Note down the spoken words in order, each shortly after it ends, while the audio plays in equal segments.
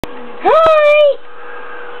Hi!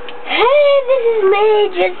 Hey, this is me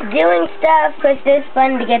just doing stuff because it's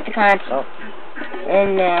fun to get the console.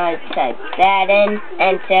 And now I type that in,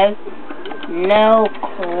 and so, no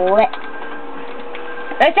clip.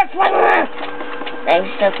 They start flying around! They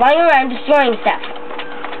start flying around destroying stuff.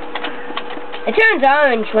 It turns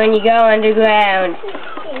orange when you go underground.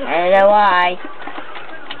 I don't know why.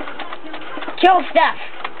 Kill stuff!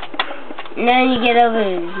 And then you get over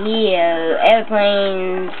here.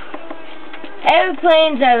 Airplanes.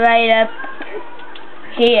 Airplanes are right up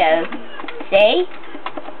here. See?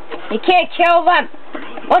 You can't kill them!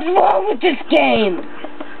 What's wrong with this game?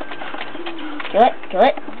 Kill it, kill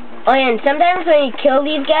it. Oh yeah, and sometimes when you kill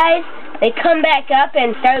these guys, they come back up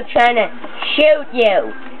and start trying to shoot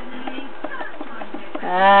you.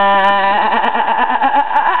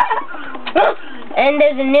 And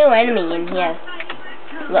there's a new enemy in here.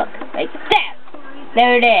 Look, like that.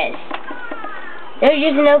 There it is. There's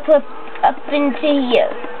just no clip up into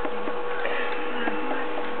here.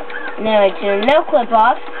 Now I turn no clip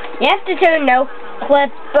off. You have to turn no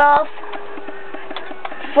clip off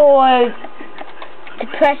to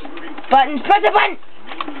press buttons. Press the button!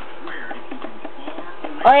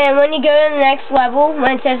 Oh yeah, and when you go to the next level,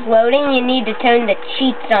 when it says loading, you need to turn the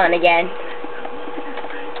cheats on again.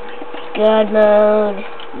 God mode,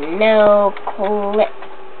 no clip.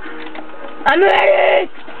 I'm ready!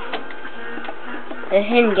 There's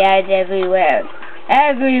hidden guys everywhere.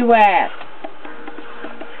 Everywhere!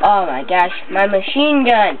 Oh my gosh, my machine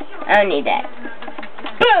gun. I don't need that.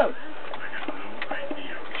 Boom!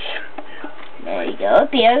 There you go,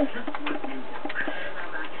 up here.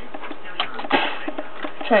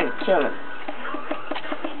 Trying to kill him.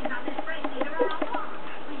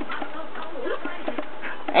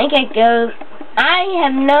 I think I go. I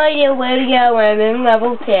have no idea where to go when I'm in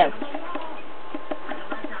level 2.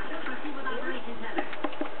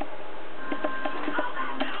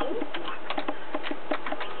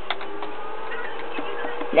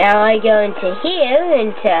 Now I go into here,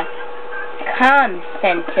 into comm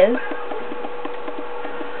center.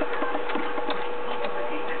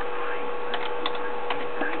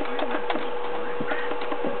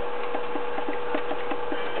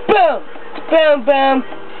 Boom! Boom, boom.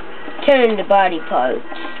 Turn the body parts.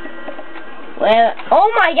 Well,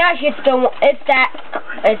 oh my gosh, it's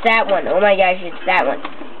that one. Oh my gosh, it's that one.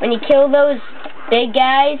 When you kill those big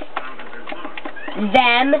guys,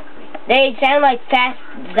 they sound like fast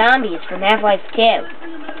zombies from Half-Life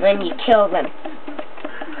 2 when you kill them.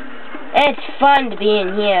 And it's fun to be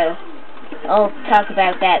in here. I'll talk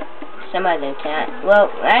about that some other time. Well,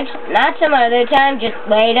 actually, not some other time, just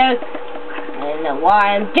later. I don't know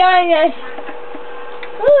why I'm doing this.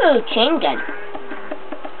 Ooh, chain gun.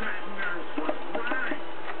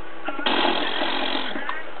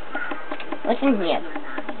 What's in here?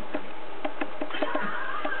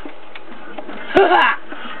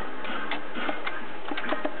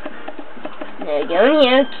 There you go in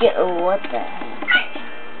here. Oh, what the heck?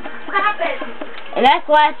 What happened? And that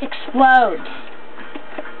glass explodes.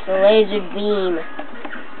 It's a laser beam.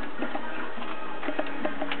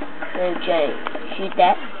 Okay, shoot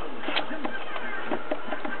that.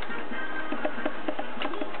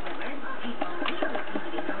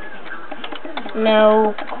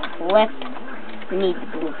 No clip. We need the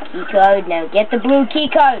blue key card. Now get the blue key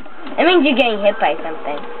card. That means you're getting hit by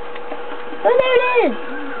something. Oh, there it is.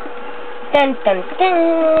 Dun dun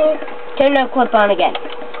dun. Turn no clip on again.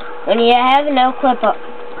 When you have no clip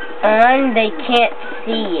on, they can't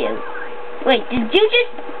see you. Wait, did you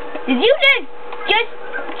just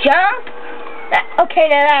jump? Okay,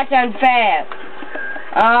 now that's unfair.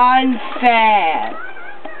 Unfair.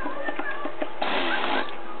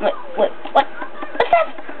 Wait, what? What's that?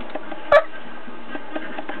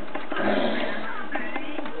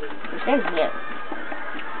 What's in here?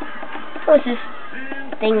 What's this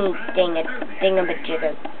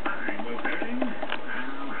thingamajigger?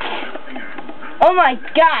 Oh my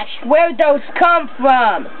gosh, where'd those come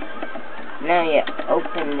from? Now you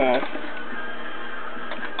open this.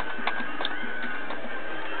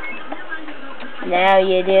 Now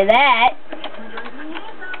you do that.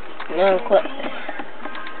 No clip.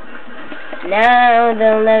 Now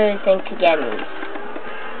they'll never think to get me.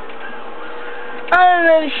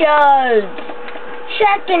 Armor shards!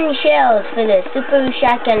 Shotgun shells for the super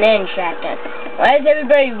shotgun and shotgun. Why is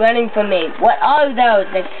everybody running from me? What are those?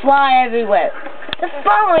 They fly everywhere. They're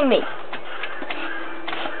following me.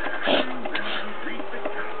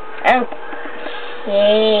 Okay,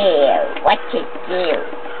 what to do?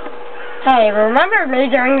 Hey, remember me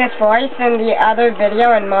doing this voice in the other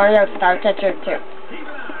video in Mario Star Catcher 2?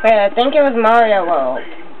 Wait, I think it was Mario World.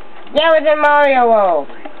 Yeah, it was in Mario World.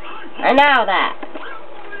 I know that.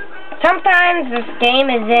 Sometimes this game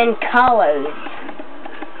is in colors.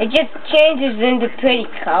 It just changes into pretty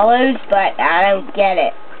colors, but I don't get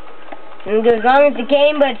it. It goes on with the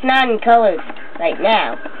game, but it's not in colors right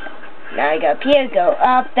now. Now I go up here, go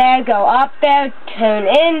up there, turn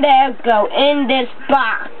in there, go in this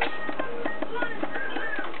box.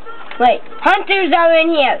 Wait, hunters are in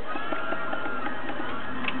here.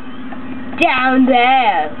 Down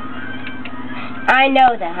there. I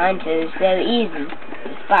know the hunters, they're easy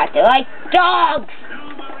to spot. They're like dogs.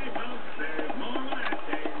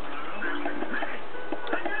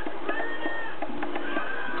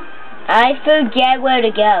 I forget where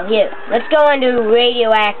to go. Here, let's go into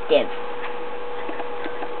radioactive.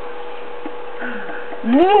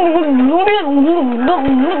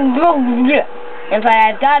 If I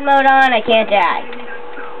have God mode on, I can't die.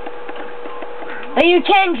 But you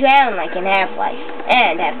can drown like in Half-Life.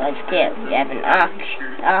 And Half-Life 2. You have an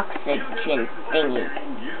oxygen thingy.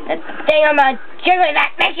 That thing on the trigger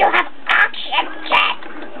that makes you have oxygen!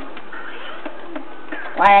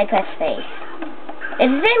 Why did I press space? It's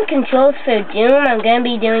the same controls for Doom. I'm gonna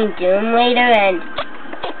be doing Doom later, and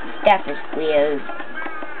stuff is weird.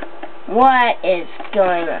 What is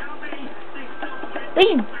going on? What are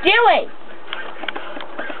you doing?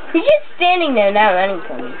 He's just standing there, not running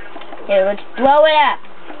from me. Here, let's blow it up.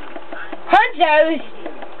 Hunters!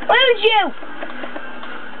 Where's you?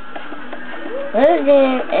 Where's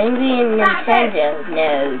the angry Nintendo?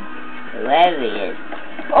 No, whoever he is.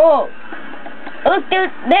 Oh! Look,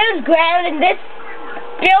 there's ground, and this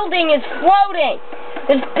building is floating!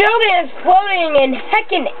 This building is floating in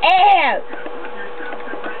heckin' air!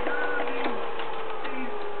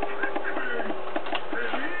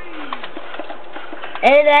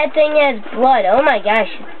 And that thing has blood. Oh my gosh,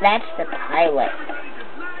 that's the pilot.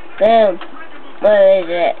 Boom. Where is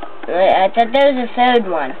it? I thought there was a third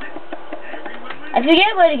one. I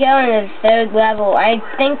forget where to go in the third level. I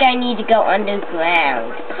think I need to go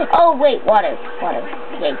underground. Oh wait, water. Water.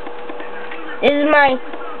 Okay. This is my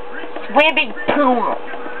swimming pool.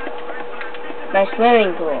 My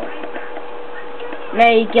swimming pool. Now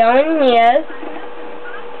you go in here.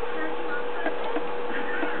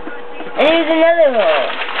 And here's another hole.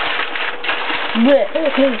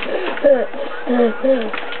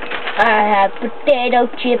 I have potato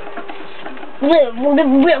chips. I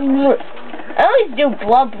always do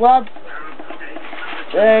blub blub.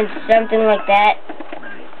 Or something like that.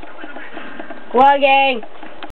 QUAKE.